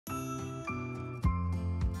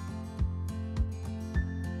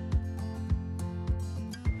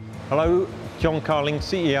Hello, John Carling,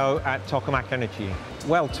 CEO at Tokamak Energy.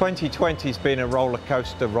 Well, 2020 has been a roller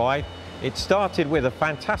coaster ride. It started with a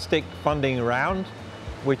fantastic funding round,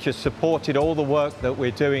 which has supported all the work that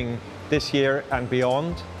we're doing this year and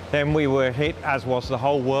beyond. Then we were hit, as was the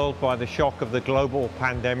whole world, by the shock of the global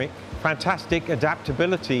pandemic. Fantastic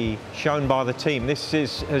adaptability shown by the team. This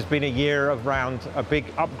has been a year around a big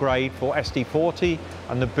upgrade for SD40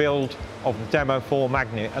 and the build of the Demo 4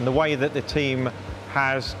 magnet, and the way that the team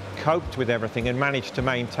has coped with everything and managed to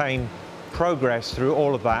maintain progress through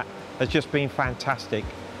all of that has just been fantastic.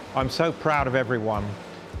 I'm so proud of everyone.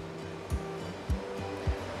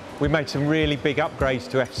 We made some really big upgrades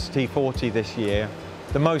to SD40 this year.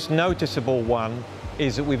 The most noticeable one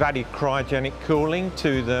is that we've added cryogenic cooling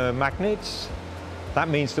to the magnets. That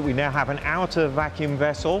means that we now have an outer vacuum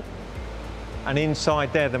vessel, and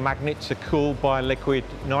inside there the magnets are cooled by liquid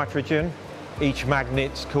nitrogen. Each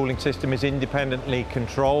magnet's cooling system is independently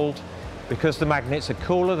controlled. Because the magnets are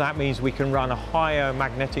cooler, that means we can run a higher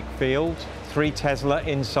magnetic field, 3 Tesla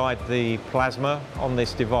inside the plasma on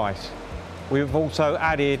this device. We've also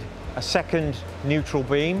added a second neutral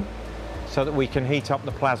beam so that we can heat up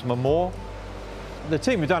the plasma more. The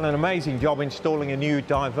team have done an amazing job installing a new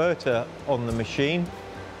diverter on the machine.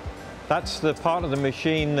 That's the part of the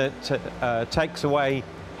machine that takes away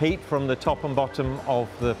heat from the top and bottom of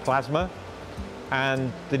the plasma.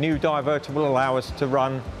 And the new diverter will allow us to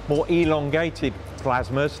run more elongated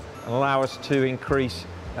plasmas and allow us to increase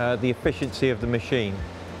the efficiency of the machine.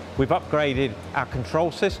 We've upgraded our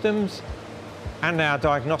control systems and our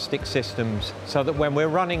diagnostic systems so that when we're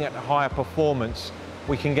running at higher performance,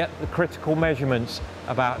 we can get the critical measurements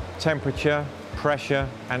about temperature, pressure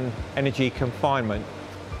and energy confinement.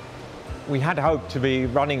 We had hoped to be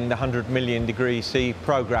running the 100 million degree C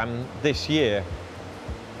program this year.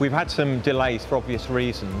 We've had some delays for obvious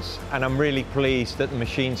reasons, and I'm really pleased that the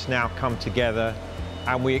machines now come together,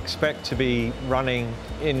 and we expect to be running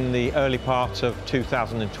in the early part of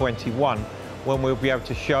 2021 when we'll be able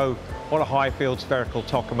to show what a high field spherical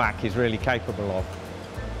tokamak is really capable of.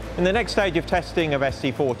 In the next stage of testing of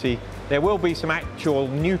SD40, there will be some actual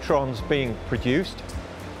neutrons being produced,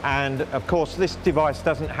 and of course this device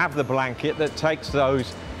doesn't have the blanket that takes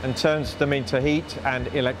those and turns them into heat and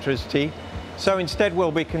electricity. So instead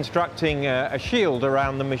we'll be constructing a shield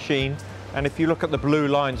around the machine, and if you look at the blue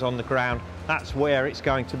lines on the ground, that's where it's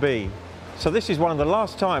going to be. So this is one of the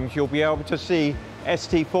last times you'll be able to see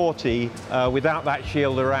SD40 without that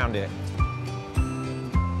shield around it.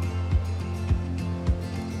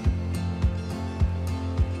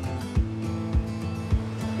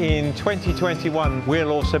 In 2021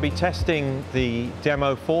 we'll also be testing the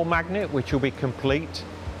Demo 4 magnet, which will be complete.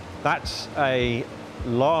 That's a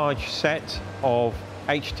large set of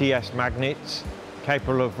HTS magnets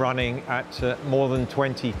capable of running at more than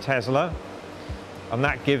 20 Tesla, and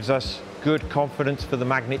that gives us good confidence for the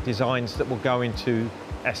magnet designs that will go into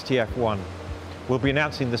STF1. We'll be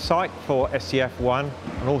announcing the site for STF1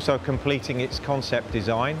 and also completing its concept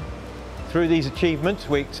design. Through these achievements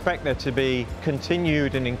we expect there to be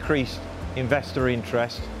continued and increased investor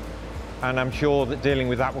interest, and I'm sure that dealing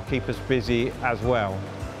with that will keep us busy as well.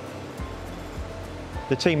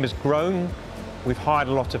 The team has grown, we've hired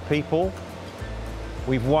a lot of people,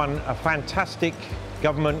 we've won a fantastic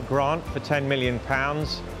government grant for £10 million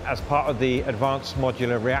as part of the Advanced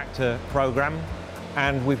Modular Reactor programme,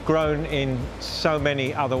 and we've grown in so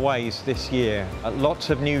many other ways this year. Lots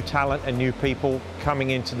of new talent and new people coming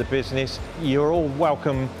into the business. You're all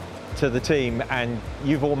welcome to the team, and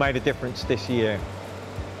you've all made a difference this year.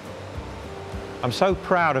 I'm so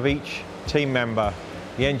proud of each team member.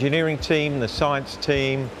 The engineering team, the science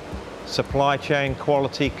team, supply chain,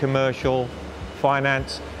 quality, commercial,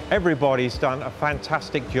 finance, everybody's done a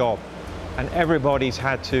fantastic job, and everybody's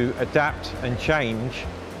had to adapt and change.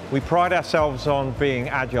 We pride ourselves on being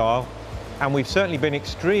agile, and we've certainly been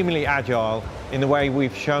extremely agile in the way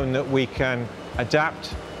we've shown that we can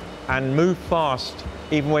adapt and move fast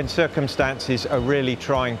even when circumstances are really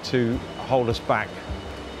trying to hold us back.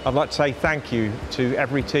 I'd like to say thank you to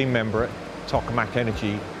every team member at Tokamak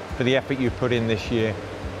Energy for the effort you put in this year.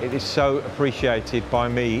 It is so appreciated by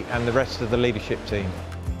me and the rest of the leadership team.